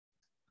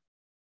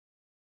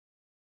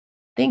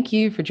Thank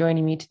you for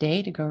joining me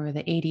today to go over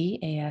the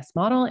AD-AS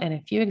model and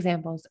a few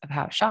examples of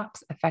how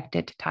shocks affect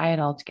it to tie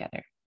it all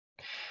together.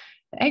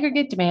 The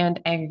aggregate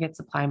demand aggregate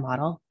supply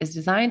model is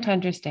designed to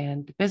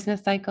understand the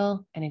business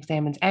cycle and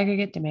examines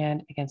aggregate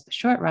demand against the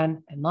short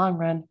run and long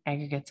run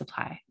aggregate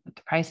supply, with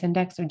the price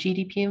index or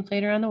GDP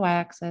inflator on the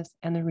y-axis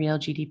and the real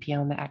GDP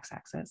on the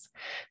x-axis.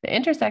 The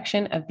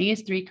intersection of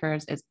these three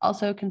curves is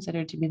also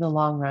considered to be the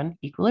long run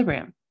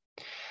equilibrium.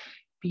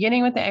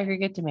 Beginning with the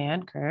aggregate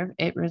demand curve,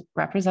 it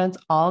represents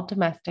all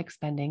domestic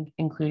spending,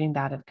 including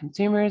that of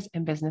consumers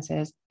and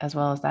businesses, as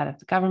well as that of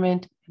the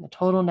government and the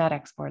total net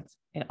exports.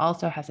 It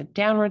also has a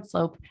downward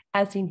slope,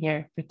 as seen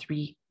here, for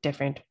three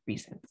different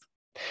reasons.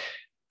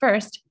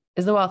 First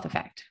is the wealth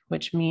effect,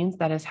 which means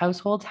that as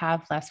households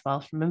have less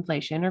wealth from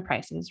inflation or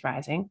prices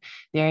rising,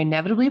 they are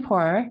inevitably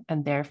poorer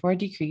and therefore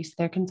decrease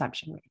their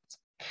consumption rates.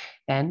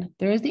 Then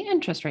there is the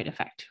interest rate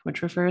effect,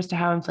 which refers to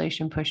how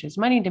inflation pushes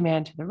money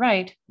demand to the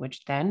right,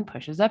 which then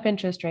pushes up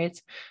interest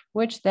rates,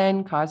 which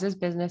then causes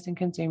business and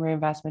consumer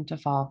investment to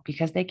fall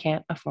because they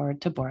can't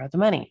afford to borrow the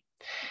money.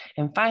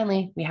 And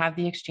finally, we have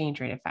the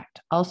exchange rate effect,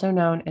 also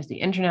known as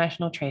the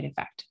international trade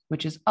effect,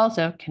 which is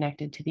also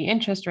connected to the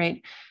interest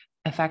rate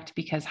effect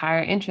because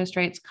higher interest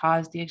rates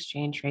cause the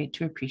exchange rate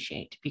to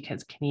appreciate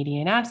because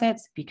Canadian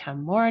assets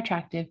become more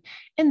attractive,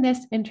 and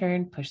this in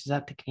turn pushes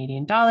up the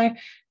Canadian dollar,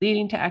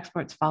 leading to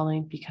exports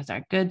falling because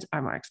our goods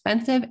are more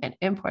expensive and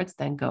imports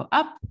then go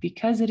up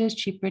because it is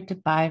cheaper to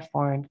buy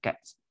foreign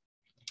goods.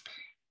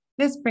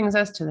 This brings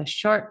us to the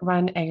short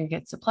run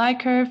aggregate supply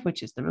curve,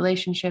 which is the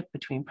relationship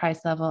between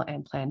price level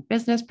and planned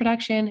business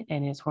production,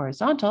 and is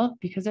horizontal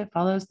because it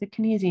follows the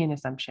Keynesian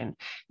assumption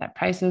that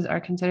prices are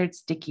considered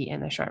sticky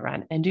in the short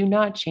run and do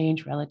not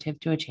change relative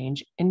to a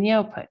change in the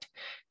output.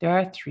 There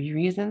are three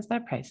reasons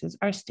that prices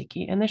are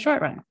sticky in the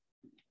short run.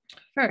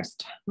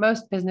 First,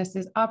 most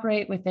businesses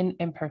operate within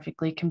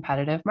imperfectly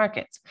competitive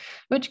markets,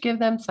 which give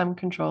them some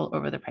control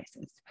over the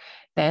prices.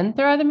 Then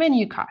there are the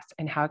menu costs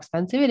and how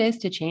expensive it is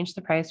to change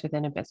the price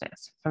within a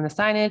business, from the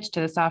signage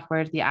to the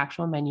software to the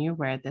actual menu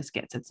where this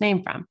gets its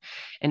name from.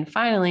 And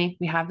finally,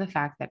 we have the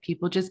fact that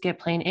people just get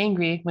plain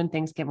angry when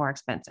things get more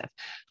expensive,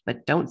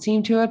 but don't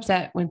seem too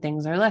upset when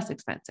things are less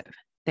expensive.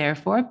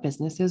 Therefore,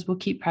 businesses will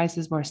keep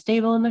prices more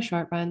stable in the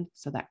short run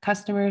so that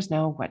customers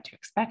know what to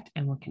expect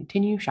and will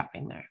continue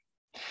shopping there.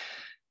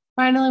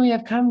 Finally, we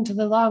have come to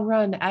the long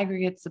run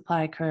aggregate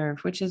supply curve,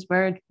 which is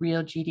where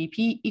real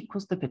GDP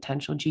equals the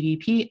potential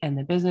GDP and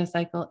the business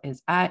cycle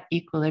is at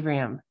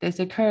equilibrium. This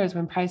occurs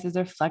when prices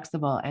are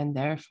flexible and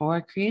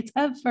therefore creates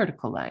a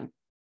vertical line.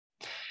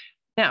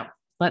 Now,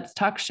 let's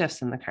talk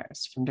shifts in the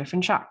curves from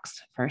different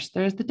shocks. First,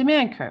 there's the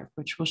demand curve,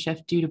 which will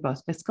shift due to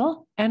both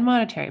fiscal and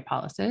monetary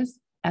policies,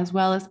 as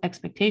well as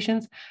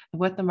expectations of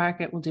what the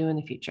market will do in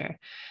the future.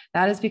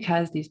 That is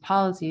because these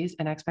policies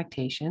and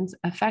expectations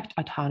affect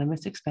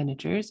autonomous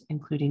expenditures,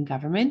 including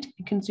government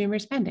and consumer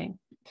spending.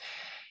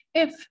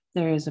 If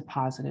there is a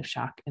positive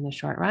shock in the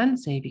short run,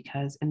 say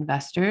because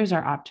investors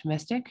are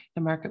optimistic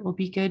the market will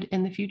be good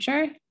in the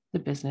future, the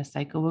business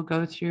cycle will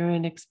go through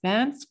an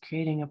expanse,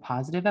 creating a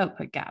positive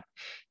output gap.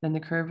 Then the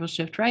curve will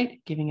shift right,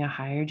 giving a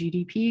higher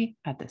GDP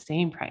at the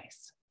same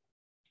price.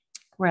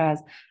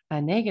 Whereas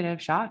a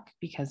negative shock,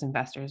 because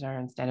investors are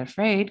instead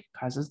afraid,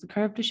 causes the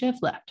curve to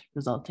shift left,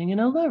 resulting in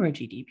a lower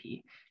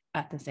GDP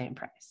at the same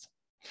price.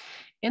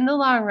 In the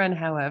long run,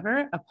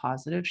 however, a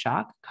positive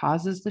shock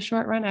causes the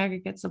short run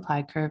aggregate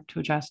supply curve to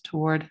adjust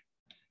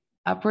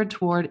upward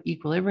toward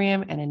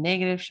equilibrium, and a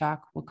negative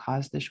shock will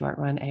cause the short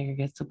run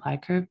aggregate supply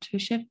curve to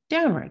shift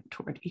downward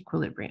toward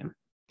equilibrium.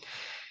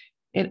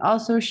 It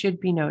also should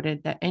be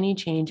noted that any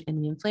change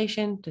in the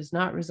inflation does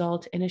not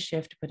result in a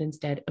shift, but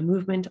instead a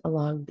movement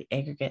along the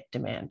aggregate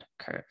demand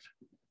curve.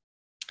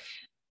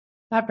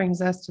 That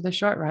brings us to the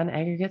short run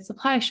aggregate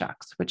supply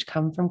shocks, which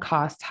come from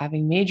costs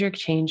having major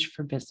change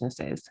for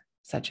businesses,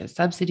 such as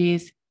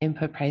subsidies,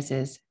 input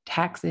prices,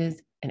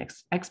 taxes, and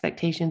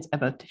expectations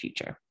about the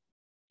future.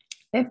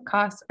 If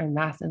costs are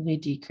massively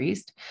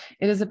decreased,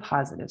 it is a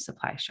positive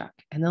supply shock,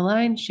 and the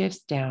line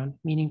shifts down,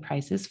 meaning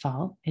prices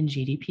fall and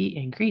GDP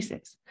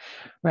increases.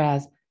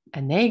 Whereas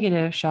a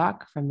negative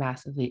shock from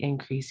massively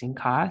increasing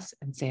costs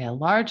and, say, a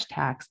large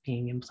tax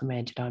being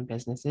implemented on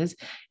businesses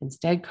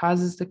instead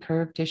causes the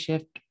curve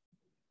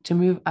to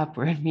move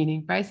upward,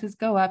 meaning prices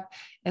go up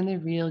and the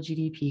real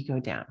GDP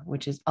go down,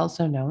 which is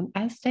also known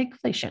as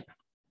stagflation.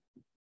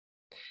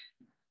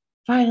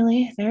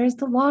 Finally, there is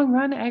the long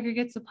run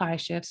aggregate supply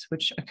shifts,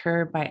 which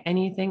occur by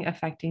anything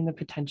affecting the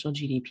potential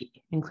GDP,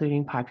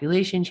 including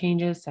population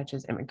changes such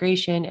as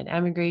immigration and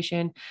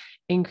emigration,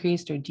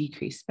 increased or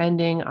decreased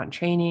spending on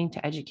training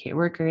to educate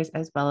workers,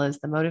 as well as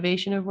the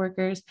motivation of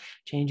workers,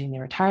 changing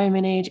their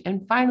retirement age,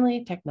 and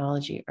finally,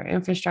 technology or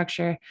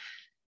infrastructure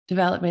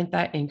development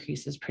that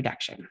increases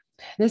production.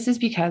 This is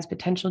because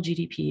potential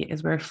GDP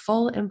is where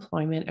full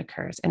employment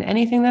occurs, and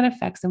anything that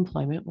affects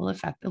employment will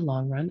affect the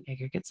long run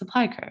aggregate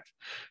supply curve.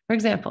 For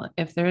example,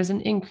 if there is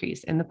an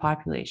increase in the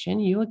population,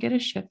 you will get a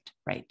shift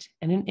right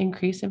and an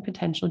increase in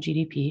potential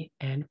GDP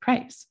and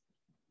price.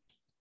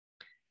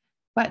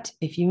 But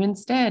if you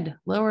instead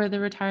lower the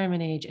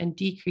retirement age and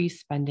decrease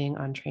spending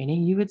on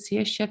training, you would see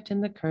a shift in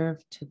the curve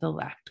to the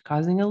left,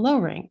 causing a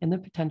lowering in the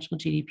potential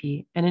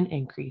GDP and an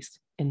increase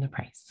in the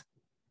price.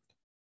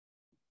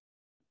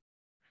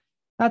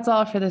 That's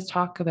all for this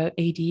talk about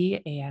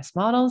AD/AS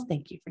models.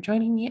 Thank you for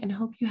joining me and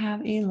hope you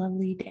have a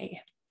lovely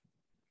day.